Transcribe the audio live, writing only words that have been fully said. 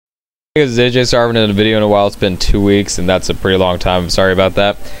Hey guys, it's AJ. Sorry I haven't done a video in a while. It's been 2 weeks and that's a pretty long time. Sorry about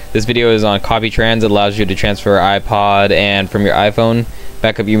that. This video is on copy trans. It allows you to transfer iPod and from your iPhone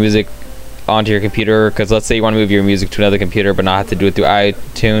back up your music onto your computer, because let's say you want to move your music to another computer but not have to do it through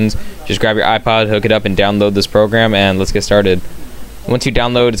iTunes. Just grab your iPod, hook it up, and download this program, and let's get started. Once you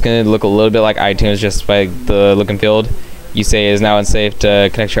download, it's going to look a little bit like iTunes just by the look and feel. You say it is now unsafe to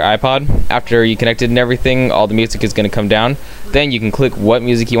connect your iPod. After you connected and everything, all the music is going to come down. Then you can click what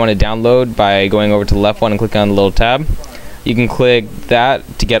music you want to download by going over to the left one and click on the little tab. You can click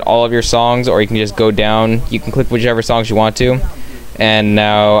that to get all of your songs, or you can just go down. You can click whichever songs you want to. And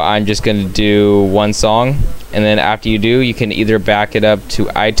now I'm just going to do one song. And then after you do, you can either back it up to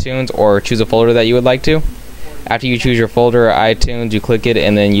iTunes or choose a folder that you would like to. After you choose your folder or iTunes, you click it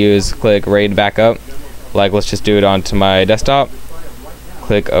and then click ready to back up. Like, let's just do it onto my desktop.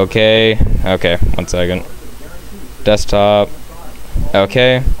 Click OK. Okay, 1 second. Desktop.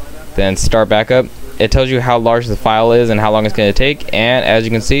 Okay. Then start backup. It tells you how large the file is and how long it's going to take. And as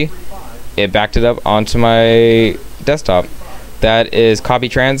you can see, it backed it up onto my desktop. That is copy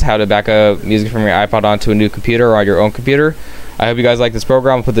trans, how to back up music from your iPod onto a new computer or on your own computer. I hope you guys like this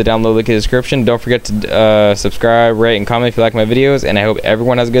program. I'll put the download link in the description. Don't forget to subscribe, rate, and comment if you like my videos. And I hope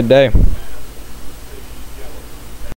everyone has a good day.